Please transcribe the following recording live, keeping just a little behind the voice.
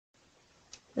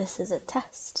This is a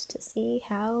test to see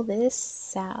how this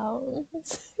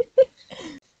sounds.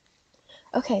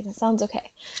 Okay, that sounds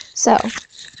okay. So,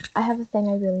 I have a thing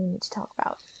I really need to talk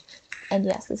about. And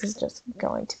yes, this is just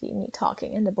going to be me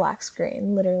talking into black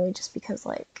screen, literally just because,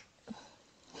 like,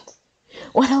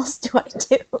 what else do I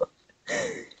do?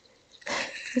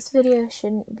 This video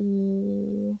shouldn't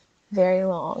be very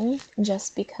long,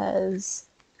 just because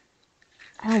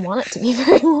I don't want it to be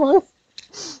very long.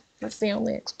 That's the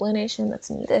only explanation that's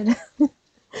needed.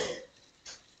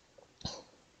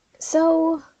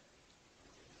 So,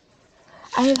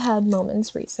 I have had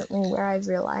moments recently where I've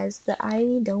realized that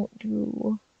I don't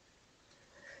do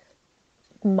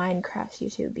Minecraft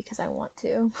YouTube because I want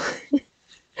to.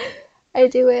 I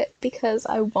do it because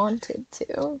I wanted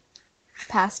to.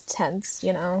 Past tense,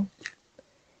 you know.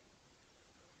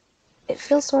 It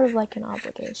feels sort of like an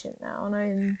obligation now, and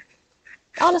I'm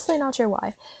honestly not sure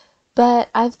why. But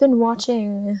I've been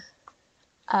watching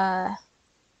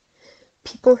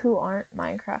people who aren't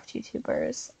Minecraft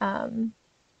YouTubers.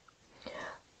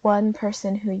 One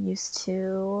person who used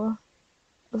to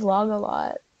vlog a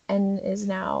lot and is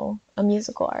now a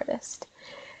musical artist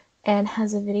and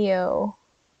has a video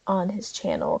on his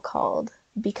channel called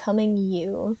Becoming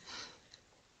You,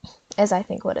 as I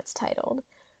think what it's titled.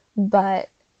 But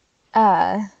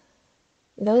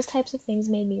those types of things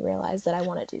made me realize that I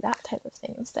want to do that type of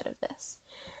thing instead of this.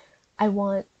 I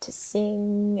want to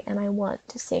sing, and I want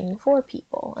to sing for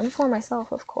people, and for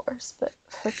myself, of course, but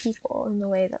for people in the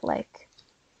way that, like,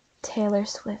 Taylor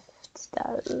Swift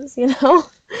does, you know?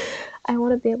 I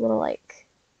want to be able to, like,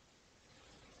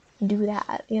 do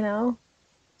that, you know?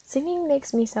 Singing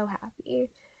makes me so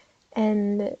happy,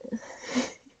 and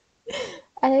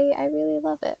I really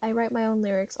love it. I write my own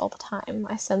lyrics all the time.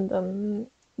 I send them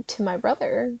to my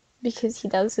brother because he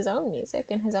does his own music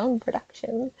and his own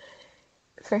production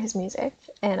for his music,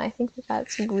 and I think that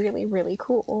that's really, really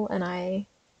cool, and I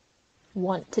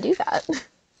want to do that.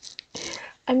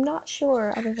 I'm not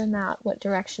sure, other than that, what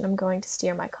direction I'm going to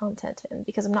steer my content in,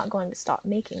 because I'm not going to stop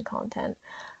making content.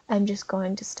 I'm just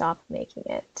going to stop making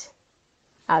it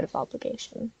out of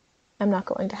obligation. I'm not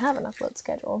going to have an upload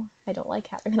schedule. I don't like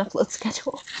having an upload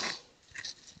schedule.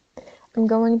 I'm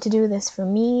going to do this for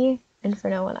me and for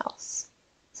no one else.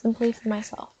 Simply for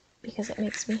myself, because it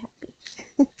makes me happy.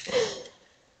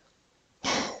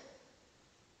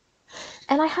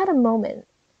 And I had a moment.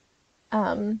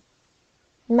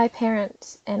 My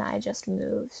parents and I just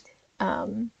moved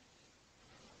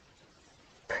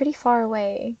pretty far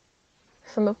away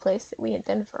from a place that we had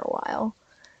been for a while.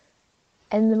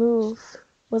 And the move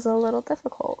was a little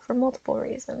difficult for multiple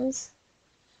reasons.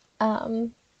 But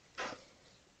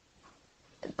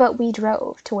we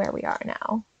drove to where we are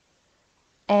now.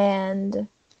 And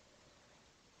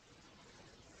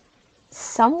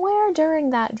somewhere during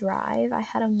that drive, I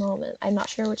had a moment, I'm not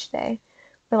sure which day,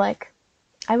 but like,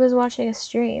 I was watching a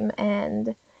stream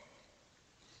and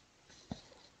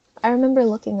I remember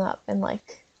looking up and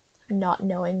like not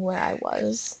knowing where I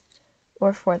was,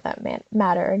 or for that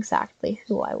matter, exactly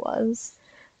who I was.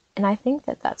 And I think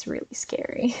that that's really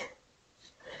scary.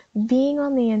 Being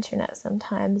on the internet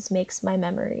sometimes makes my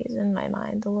memories in my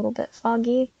mind a little bit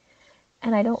foggy,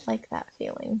 and I don't like that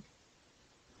feeling.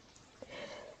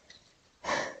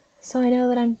 So I know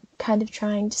that I'm kind of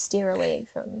trying to steer away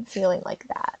from feeling like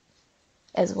that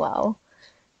as well.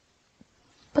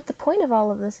 But the point of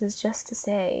all of this is just to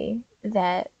say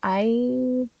that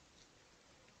I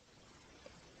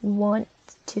want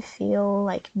to feel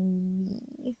like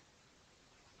me,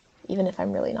 even if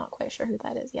I'm really not quite sure who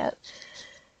that is yet.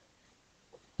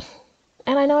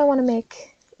 And I know I want to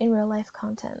make in real life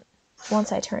content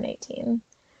once I turn 18.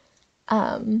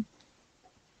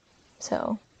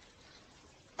 So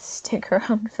stick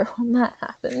around for when that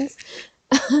happens.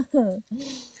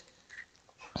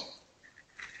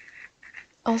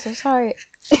 Also, sorry.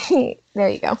 There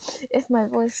you go. If my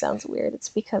voice sounds weird, it's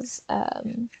because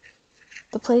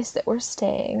the place that we're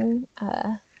staying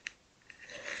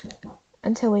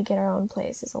until we get our own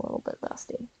place is a little bit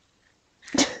dusty.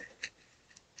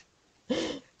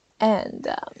 And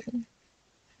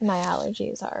my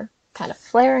allergies are kind of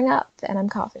flaring up, and I'm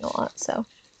coughing a lot, so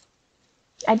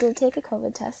I did take a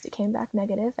COVID test. It came back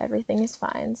negative. Everything is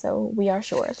fine, so we are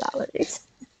sure it's allergies.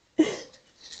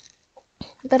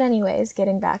 But anyways,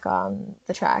 getting back on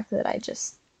the track that I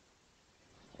just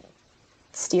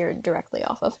steered directly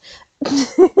off of.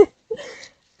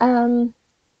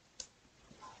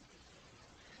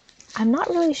 I'm not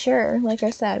really sure, like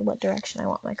I said, what direction I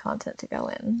want my content to go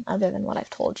in, other than what I've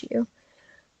told you.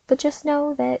 But just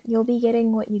know that you'll be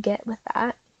getting what you get with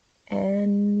that,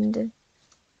 and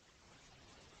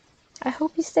I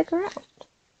hope you stick around.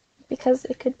 because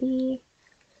it could be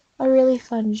a really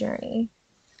fun journey.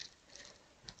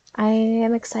 I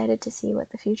am excited to see what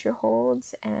the future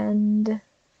holds, and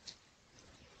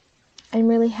I'm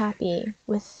really happy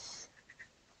with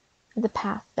the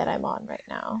path that I'm on right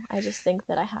now. I just think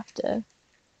that I have to,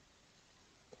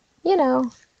 you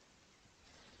know,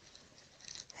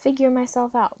 figure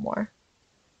myself out more.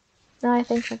 And I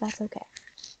think that that's okay.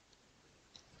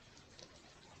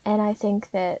 And I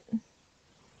think that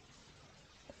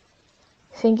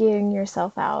figuring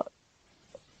yourself out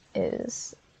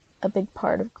is a big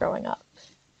part of growing up.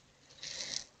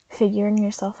 Figuring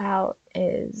yourself out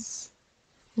is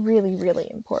really, really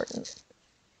important.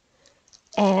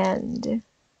 And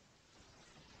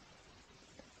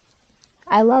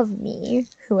I love me,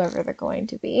 whoever they're going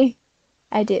to be.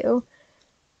 I do.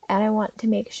 And I want to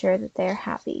make sure that they're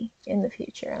happy in the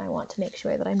future. And I want to make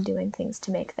sure that I'm doing things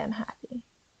to make them happy.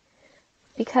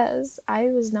 Because I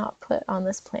was not put on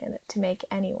this planet to make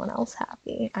anyone else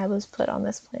happy. I was put on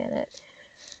this planet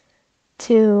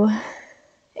to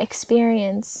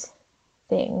experience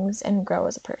things and grow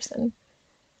as a person.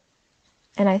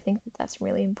 And I think that that's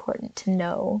really important to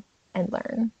know and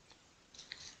learn.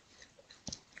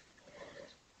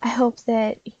 I hope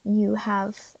that you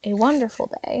have a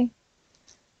wonderful day,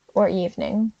 or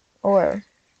evening, or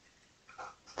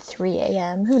 3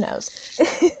 a.m., who knows?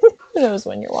 Who knows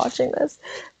when you're watching this?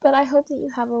 But I hope that you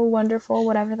have a wonderful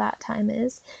whatever that time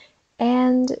is,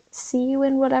 and see you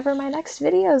in whatever my next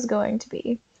video is going to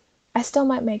be. I still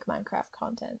might make Minecraft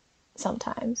content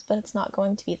sometimes, but it's not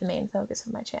going to be the main focus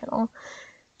of my channel.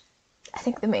 I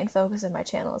think the main focus of my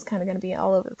channel is kind of going to be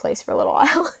all over the place for a little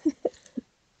while.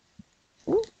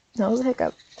 Ooh, that was a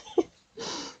hiccup.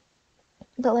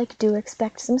 But, like, do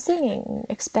expect some singing.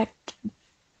 Expect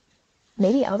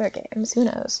maybe other games. Who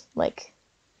knows? Like,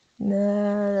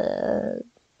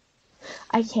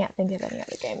 I can't think of any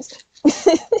other games.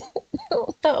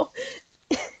 Oh, no.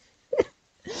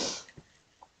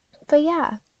 But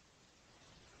yeah.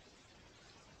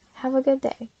 Have a good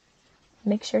day.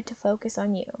 Make sure to focus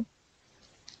on you.